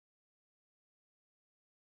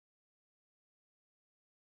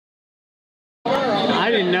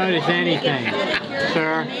didn't notice anything,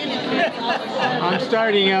 sir. I'm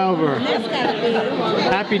starting over.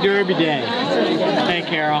 Happy Derby Day. Hey,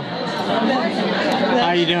 Carol.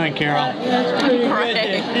 How you doing, Carol?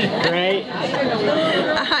 Great. Great?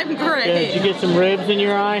 I'm great. Did you get some ribs in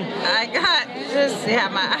your eye? I got just, yeah,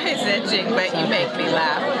 my eyes itching, but you make me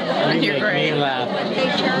laugh. You're great. You make me laugh.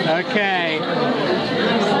 Okay.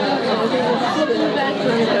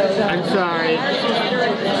 I'm sorry.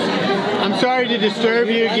 I'm sorry to disturb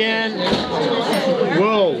you again.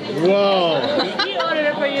 Whoa, whoa. He ordered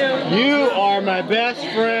it for you. You are my best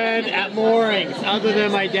friend at moorings, other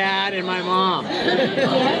than my dad and my mom.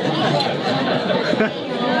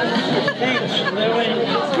 Thanks, Lily.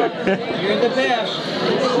 You're the best.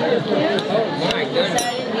 Oh my goodness.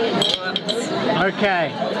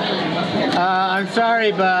 Okay. I'm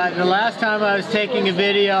sorry, but the last time I was taking a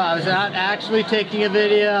video, I was not actually taking a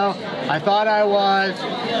video. I thought I was.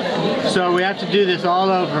 So we have to do this all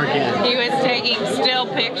over again. He was taking still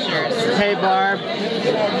pictures. Hey, Barb.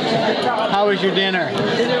 How was your dinner?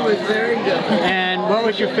 Dinner was very good. And what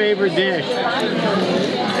was your favorite dish?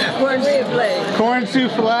 Corn souffle. Corn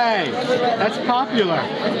souffle. That's popular.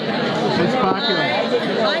 It's popular.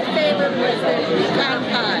 My favorite was the pecan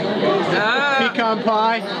pie. Pecan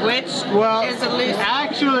pie? Which Well, is a loose.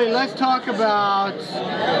 actually, let's talk about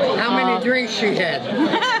How many drinks she had?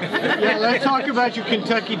 yeah, let's talk about your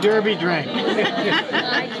Kentucky Derby drink.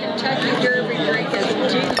 My Kentucky Derby drink is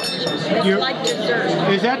delicious. It's You're- like dessert.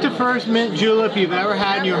 Is that the first mint julep you've ever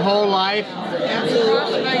had in your whole life?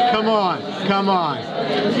 Absolutely. Come on, come on.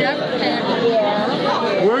 Never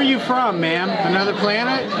had Where are you from, ma'am? Another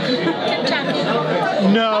planet?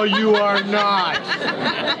 Kentucky. No, you are not.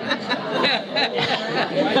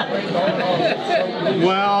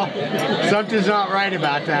 Well, something's not right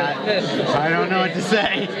about that. I don't know what to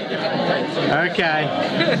say. Okay.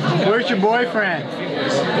 Where's your boyfriend?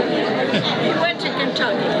 He went to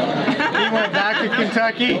Kentucky. He went back to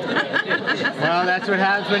Kentucky? Well, that's what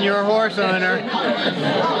happens when you're a horse owner.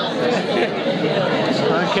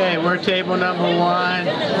 Okay, we're table number 1.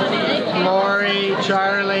 Lori,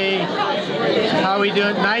 Charlie, how we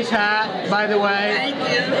doing? Nice hat, by the way. Thank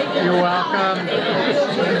you. You're welcome.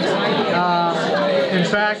 In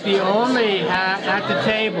fact, the only hat at the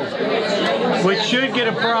table, which should get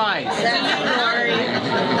a prize.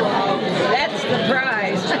 That's the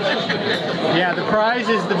prize. Yeah, the prize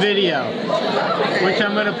is the video, which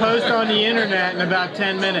I'm going to post on the internet in about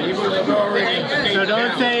 10 minutes. So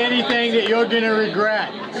don't say anything that you're going to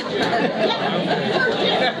regret.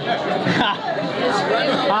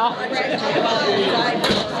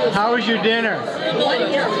 How was your dinner?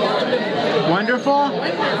 Wonderful?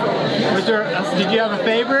 Was there? Did you have a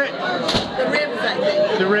favorite? The ribs, I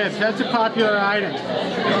think. The ribs. That's a popular item.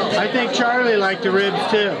 I think Charlie liked the ribs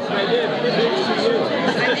too.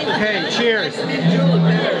 Hey, cheers.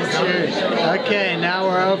 Cheers. Okay, now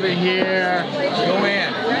we're over here.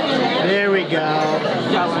 Joanne. There we go.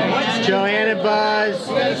 Joanne and Buzz.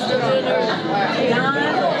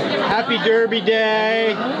 Happy Derby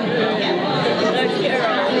Day.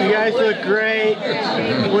 You guys look great.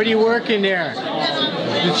 What are you working there?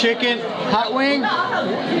 The chicken? Hot wing?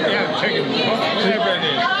 Yeah, chicken. Whatever it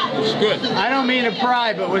is. It's good. I don't mean to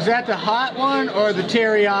pry, but was that the hot one or the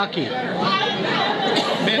teriyaki?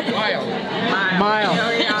 Mint mild. Mild.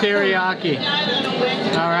 Teriyaki.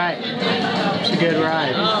 All right. It's a good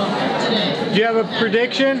ride. Do you have a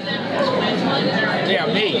prediction? Yeah,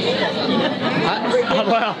 me.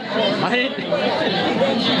 Well,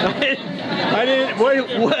 I didn't.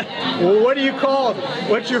 What do you call it?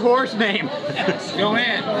 What's your horse name?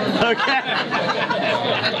 Joanne. Okay.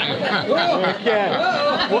 Okay.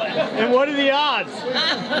 And what are the odds?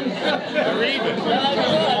 They're even.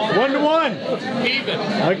 1 to 1. Even.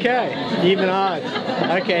 Okay. Even odds.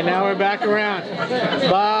 Okay, now we're back around.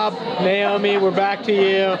 Bob, Naomi, we're back to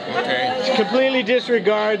you. Okay. Completely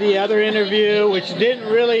disregard the other interview, which didn't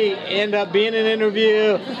really end up being an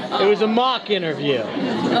interview. It was a mock interview.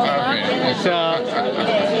 Okay. So,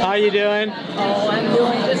 how you doing? Oh, I'm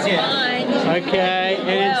doing just fine. Okay,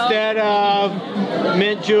 and instead of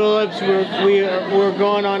mint juleps, we're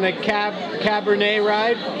going on a Cabernet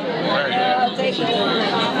ride. Take your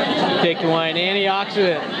wine. Take your wine,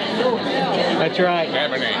 antioxidant. That's right.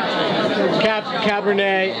 Cabernet.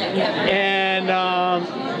 Cabernet, and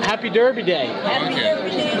happy Derby Day. Happy Derby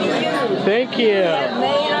Day to you. Thank you. That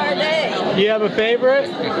made our day. Do you have a favorite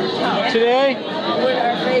today? What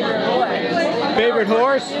our favorite horse? Favorite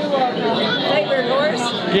horse? Favorite horse?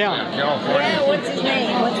 Yeah. California. Yeah, what's his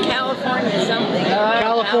name? What's California something?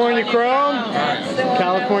 California Chrome? That's the one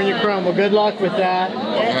California I want. Chrome. Well, good luck with that.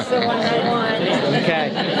 That's the one I want.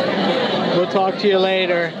 Okay. We'll talk to you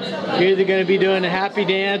later. You're either going to be doing a happy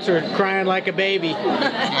dance or crying like a baby. Well,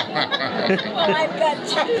 I've got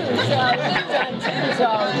two, so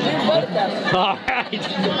I'll do both of them. All right.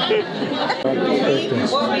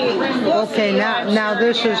 Okay, now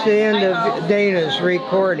this is the end of Dana's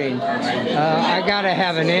recording. I gotta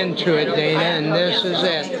have an end to it, Dana, and this is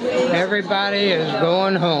it. Everybody is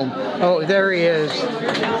going home. Oh, there he is.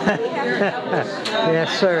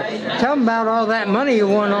 Yes, sir. Tell them about all that money you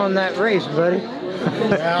won on that race, buddy.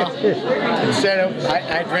 Well, instead of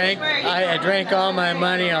I drank all my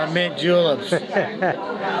money on mint juleps. Okay.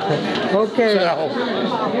 So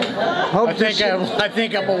I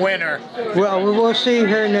think I'm a winner. Well, we'll see you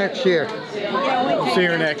here next year. See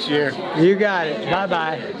you next year. You got it.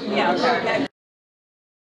 Bye-bye.